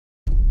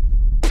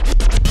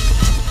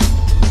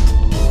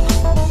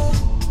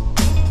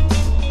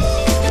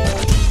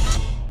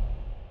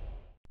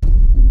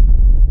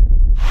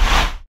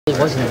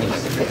wasn't any,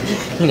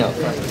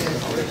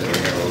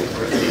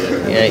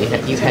 yeah,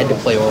 you had to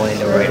play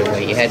Orlando right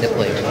away. You had to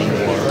play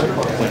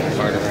Quentin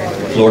Carter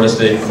right away. Florida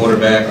State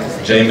quarterback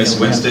Jameis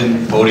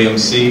Winston, podium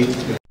C.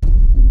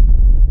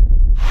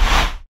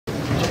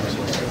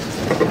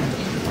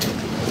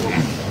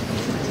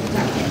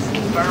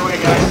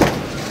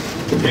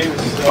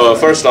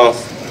 First off,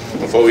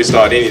 before we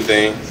start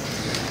anything,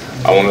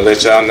 I want to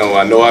let y'all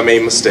know I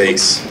made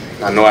mistakes.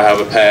 I know I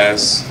have a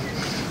past,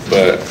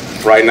 but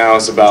right now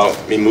it's about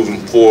me moving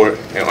forward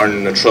and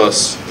earning the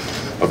trust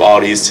of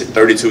all these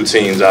 32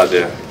 teams out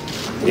there,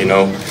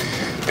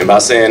 And by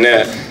saying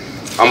that,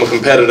 I'm a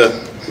competitor,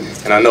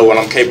 and I know what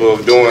I'm capable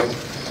of doing,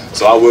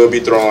 so I will be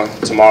throwing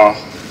tomorrow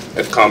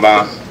at the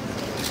combine.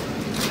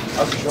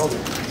 How's the shoulder?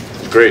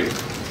 Great.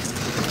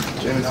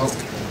 Jameis,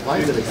 why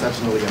is it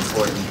exceptionally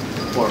important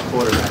for a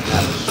quarterback to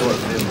have a short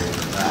memory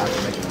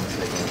after making a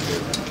mistake on the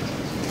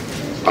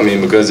field? I mean,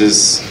 because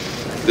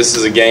this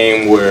is a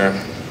game where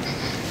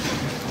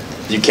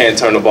you can't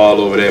turn the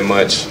ball over that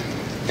much,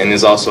 and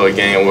it's also a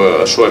game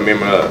where a short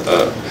memory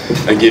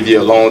will give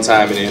you a long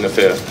time in the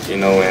NFL,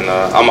 and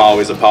I'm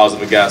always a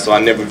positive guy, so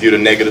I never view the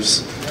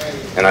negatives,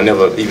 and I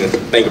never even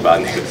think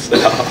about negatives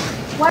at all.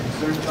 What?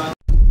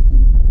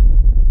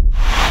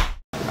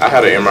 I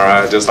had an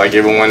MRI just like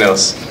everyone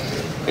else,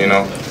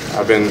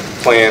 I've been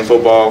playing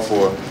football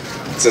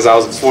since I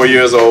was 4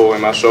 years old,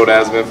 and my shoulder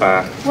has been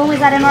fine. When was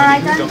that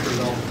MRI done?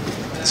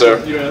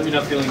 Sir? You're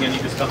not feeling any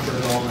discomfort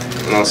at all?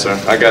 No, sir.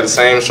 I got the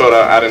same shoulder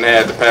I done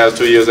had the past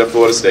 2 years at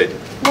Florida State.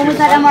 When was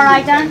that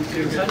MRI done?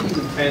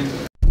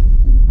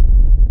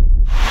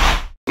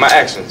 My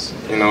actions.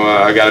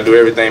 I got to do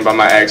everything by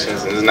my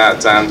actions, and it's not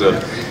time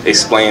to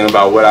explain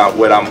about what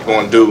I'm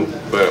going to do.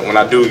 But when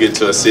I do get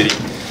to a city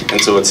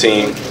and to a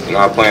team,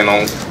 I plan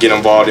on getting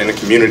involved in the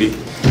community,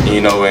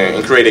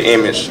 and create an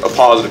image, a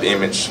positive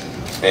image,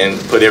 and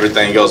put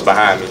everything else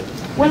behind me.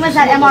 When was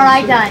that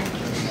MRI done?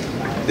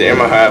 The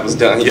MRI was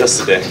done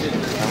yesterday.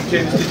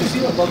 James, did you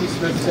see what Bobby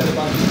Smith said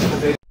about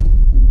you?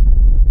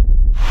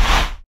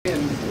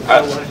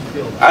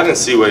 I didn't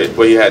see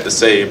what he had to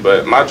say,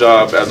 but my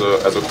job as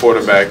a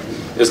quarterback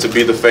is to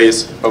be the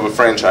face of a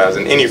franchise,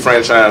 and any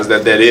franchise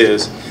that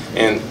is,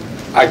 and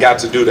I got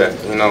to do that,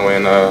 and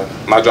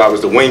my job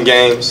is to win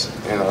games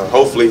and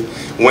hopefully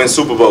win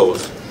Super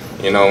Bowls,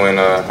 and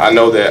I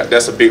know that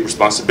that's a big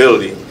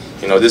responsibility.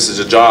 This is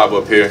a job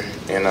up here,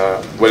 and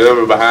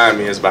whatever behind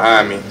me is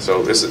behind me,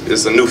 so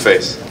it's a new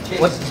face.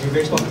 What's your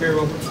baseball career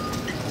over?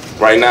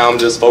 Right now I'm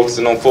just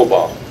focusing on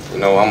football.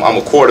 I'm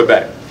a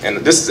quarterback, and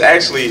this is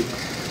actually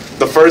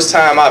the first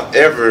time I've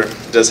ever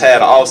just had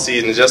an off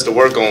season just to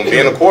work on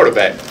being a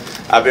quarterback.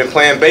 I've been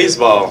playing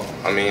baseball.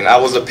 I mean, I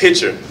was a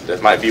pitcher.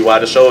 That might be why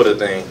the shoulder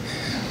thing.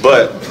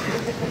 But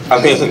I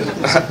mean,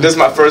 this is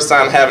my first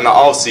time having an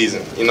off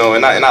season,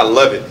 and I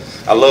love it.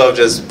 I love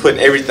just putting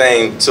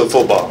everything to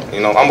football.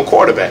 I'm a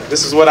quarterback.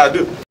 This is what I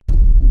do.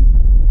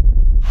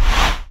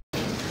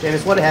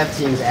 Jameis, what have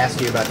teams asked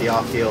you about the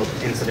off-field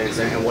incidents,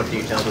 and what do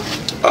you tell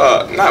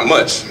them? Not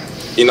much,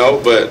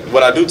 but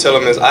what I do tell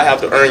them is I have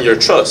to earn your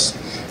trust.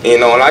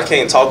 And I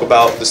can't talk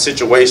about the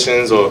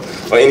situations or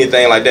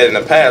anything like that in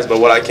the past, but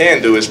what I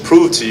can do is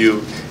prove to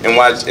you and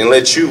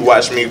let you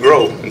watch me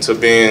grow into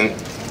being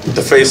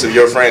the face of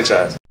your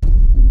franchise.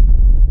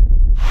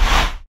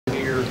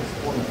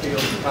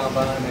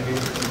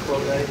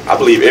 I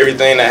believe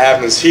everything that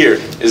happens here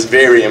is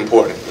very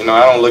important.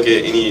 I don't look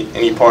at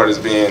any part as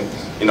being,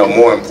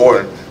 more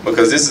important,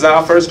 because this is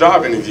our first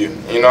job interview.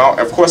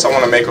 Of course I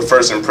want to make a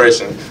first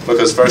impression,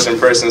 because first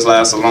impressions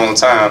last a long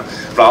time,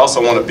 but I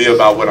also want to be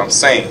about what I'm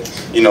saying.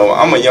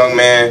 I'm a young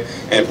man,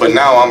 but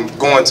now I'm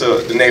going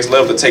to the next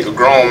level to take a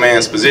grown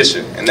man's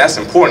position, and that's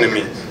important to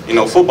me.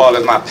 Football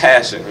is my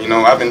passion.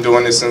 I've been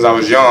doing this since I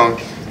was young,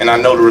 and I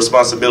know the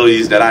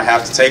responsibilities that I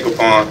have to take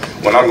upon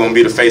when I'm going to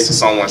be the face of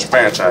someone's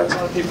franchise.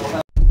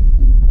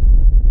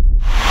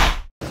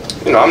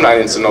 I'm not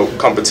into no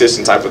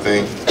competition type of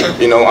thing.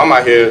 I'm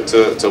out here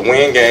to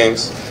win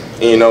games,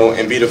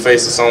 and be the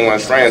face of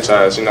someone's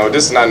franchise.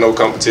 This is not no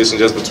competition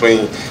just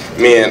between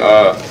me and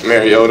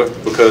Mariota,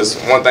 because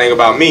one thing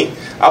about me,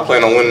 I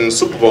plan on winning the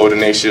Super Bowl the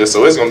next year,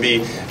 so it's going to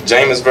be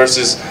Jameis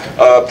versus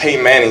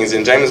Peyton Manning's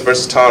and Jameis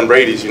versus Tom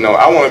Brady's.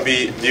 I want to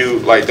be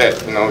viewed like that.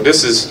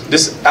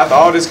 This after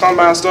all this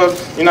combine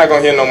stuff, you're not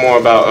going to hear no more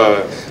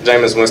about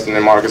Jameis Winston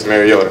and Marcus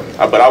Mariota.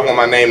 But I want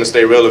my name to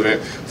stay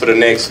relevant for the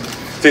next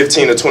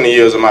 15 to 20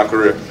 years of my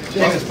career.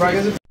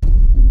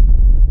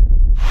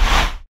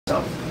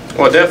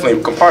 Well,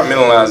 definitely,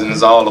 compartmentalizing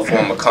is all a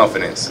form of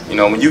confidence.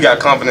 When you got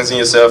confidence in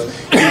yourself,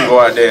 you can go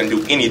out there and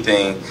do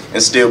anything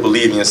and still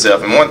believe in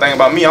yourself. And one thing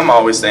about me, I'm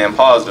always staying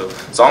positive.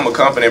 So I'm a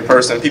confident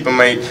person. People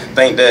may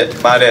think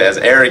by that as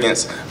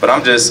arrogance, but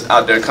I'm just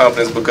out there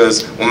confident,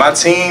 because when my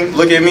team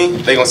look at me,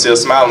 they're going to see a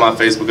smile on my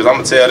face, because I'm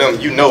going to tell them,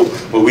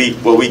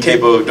 what we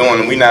capable of doing,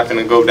 and we're not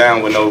going to go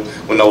down with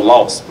no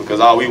loss,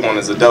 because all we want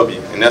is a W,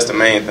 and that's the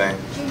main thing.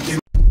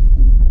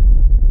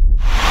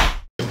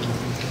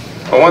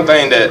 But one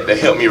thing that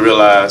helped me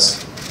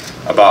realize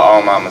about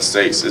all my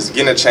mistakes is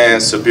getting a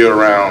chance to be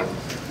around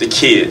the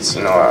kids.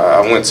 You know,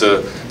 I went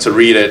to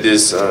read at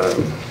this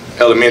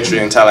elementary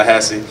in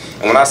Tallahassee,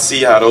 and when I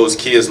see how those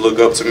kids look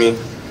up to me,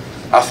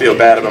 I feel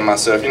bad about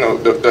myself. You know,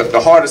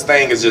 the hardest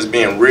thing is just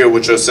being real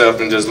with yourself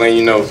and just letting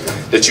you know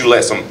that you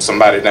let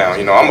somebody down.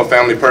 You know, I'm a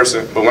family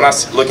person, but when I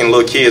look in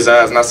little kids'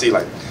 eyes and I see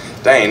like,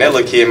 dang, that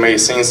little kid may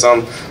have seen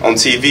something on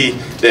TV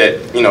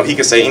that, you know, he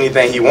can say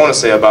anything he want to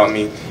say about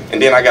me,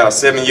 and then I got a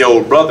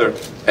 7-year-old brother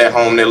at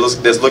home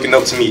that's looking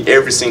up to me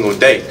every single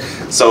day.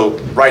 So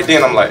right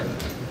then I'm like,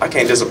 I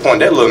can't disappoint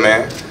that little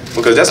man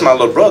because that's my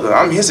little brother.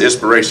 I'm his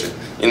inspiration.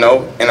 You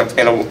know,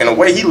 in a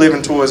way, he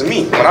living towards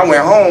me. When I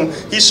went home,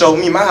 he showed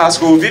me my high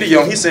school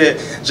video, and he said,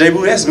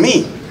 "J-Boo, that's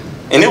me,"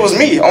 and it was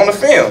me on the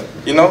film.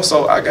 You know,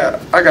 so I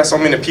got so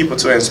many people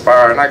to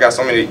inspire, and I got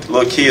so many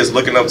little kids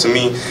looking up to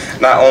me,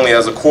 not only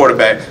as a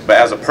quarterback but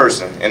as a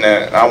person, and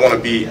I want to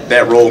be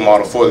that role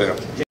model for them.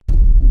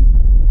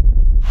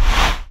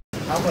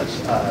 How much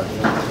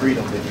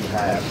freedom did you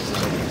have to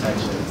make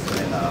protections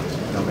and you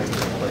know, making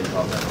the plays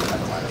off that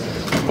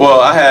line? Well,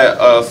 I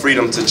had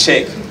freedom to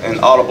check and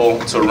audible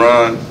to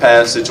run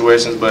pass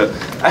situations, but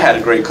I had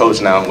a great coach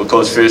now with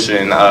Coach Fisher,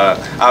 and our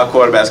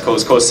quarterbacks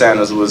coach, Coach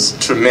Sanders, was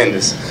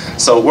tremendous.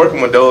 So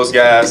working with those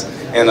guys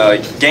and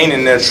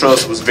gaining their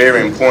trust was very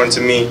important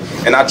to me,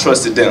 and I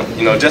trusted them.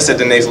 You know, just at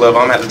the next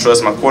level, I'm gonna have to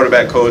trust my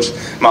quarterback coach,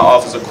 my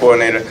offensive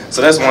coordinator.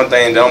 So that's one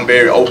thing that I'm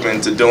very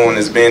open to doing,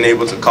 is being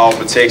able to call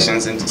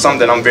protections, and something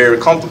that I'm very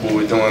comfortable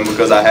with doing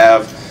because I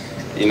have,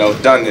 you know,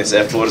 done this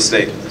at Florida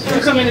State.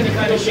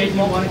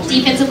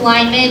 Defensive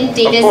lineman,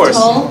 Davis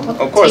Toll.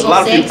 Of course, a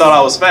lot of people thought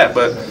I was fat,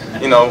 but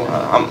you know,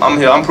 I'm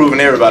here. I'm proving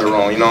everybody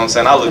wrong. You know what I'm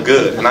saying? I look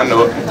good, and I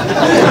know it.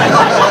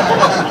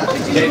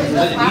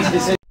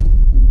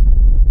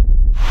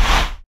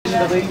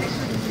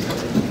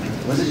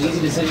 Was it an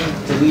easy decision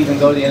to leave and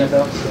go to the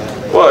NFL?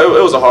 Well,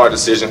 it was a hard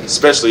decision,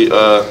 especially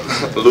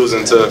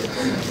losing to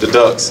the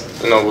Ducks.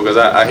 You know, because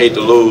I hate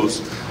to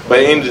lose. But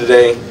at the end of the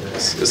day,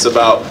 it's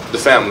about the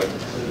family.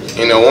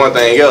 You know, one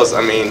thing else,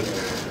 I mean,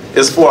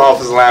 it's 4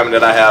 offensive linemen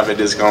that I have at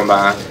this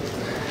combine.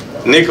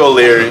 Nick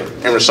O'Leary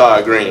and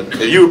Rashad Green.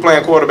 If you were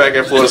playing quarterback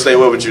at Florida State,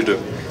 what would you do?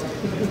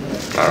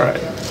 All right.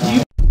 Do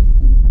you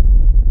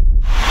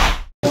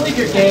believe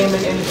your game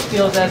and your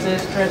skills as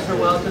is transfer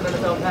well to the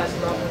NFL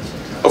passing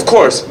offense? Of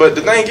course, but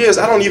the thing is,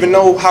 I don't even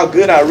know how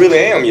good I really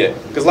am yet.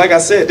 Because like I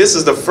said, this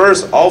is the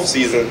first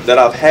offseason that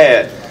I've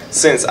had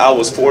since I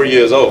was 4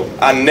 years old.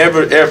 I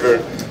never, ever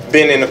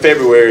been in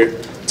February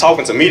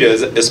talking to media,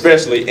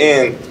 especially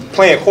in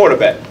playing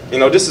quarterback. You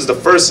know, this is the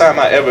first time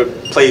I ever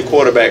played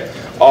quarterback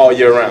all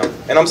year round.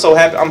 And I'm so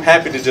happy. I'm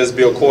happy to just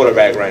be a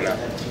quarterback right now.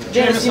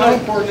 Jameis, how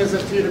important is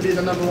it for you to be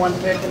the #1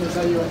 pick in this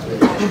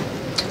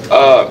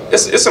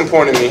It's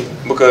important to me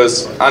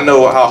because I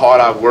know how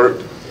hard I've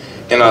worked,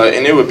 and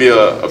it would be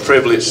a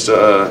privilege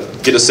to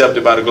get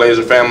accepted by the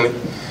Glazer family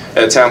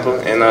at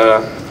Tampa. And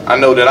I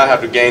know that I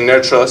have to gain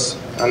their trust.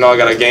 I know I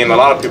got to gain a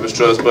lot of people's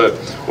trust, but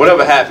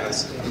whatever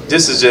happens,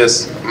 this is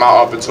just my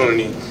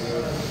opportunity,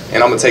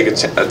 and I'm gonna take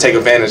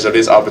advantage of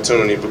this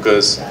opportunity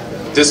because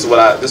this is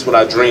what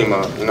I dream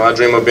of. You know, I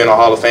dream of being a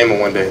Hall of Famer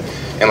one day,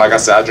 and like I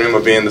said, I dream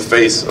of being the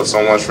face of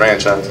someone's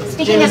franchise.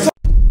 Speaking of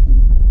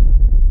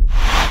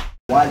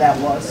Why that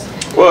was?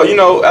 Well, you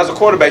know, as a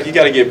quarterback, you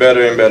got to get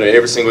better and better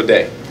every single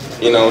day.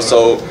 You know,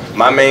 so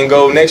my main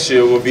goal next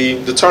year will be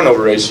the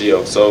turnover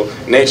ratio. So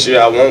next year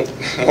I won't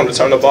want to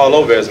turn the ball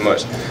over as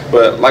much.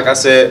 But like I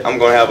said, I'm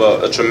going to have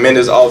a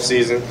tremendous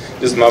offseason.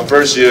 This is my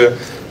first year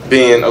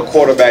being a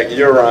quarterback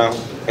year-round,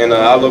 and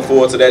I look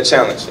forward to that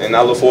challenge, and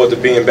I look forward to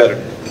being better.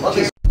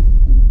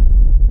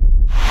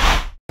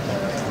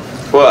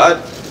 Well,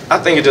 I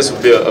think it just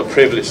would be a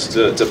privilege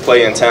to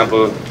play in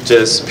Tampa,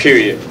 just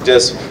period,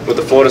 just with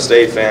the Florida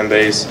State fan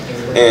base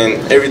and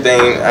everything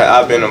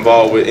I've been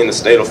involved with in the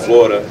state of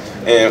Florida.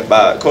 And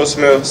by Coach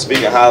Smith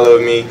speaking highly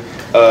of me,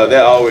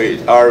 that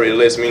already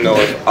lets me know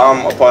if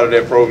I'm a part of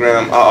that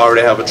program, I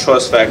already have a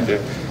trust factor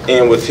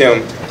in with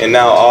him, and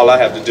now all I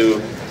have to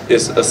do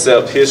is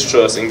accept his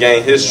trust and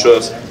gain his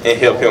trust and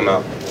help him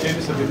out.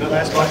 Jameis, have you been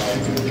last question?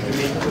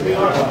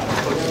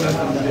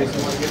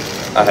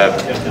 I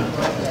have.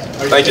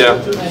 Thank you.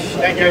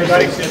 Thank you,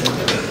 everybody.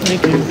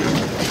 Thank you.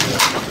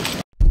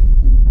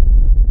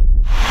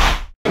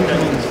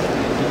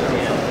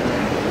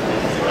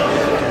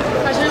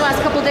 especially the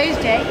last couple of days,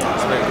 Jay.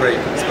 It's been great.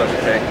 It's been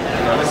okay.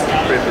 You know, this is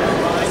a privilege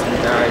to be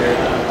down here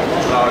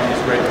with all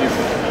these great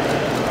people.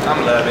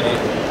 I'm loving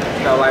it.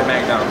 You know, like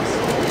McDonald's.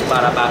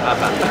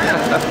 Ba-da-ba-ba-ba.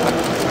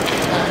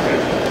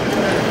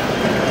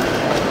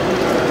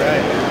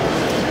 Right.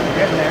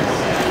 Getting there.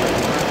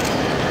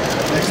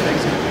 Next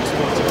thing's going to be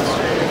Sports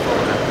Illustrated.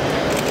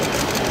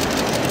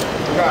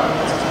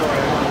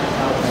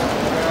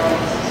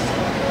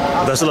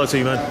 Best of luck to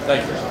you, man.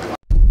 Thank you.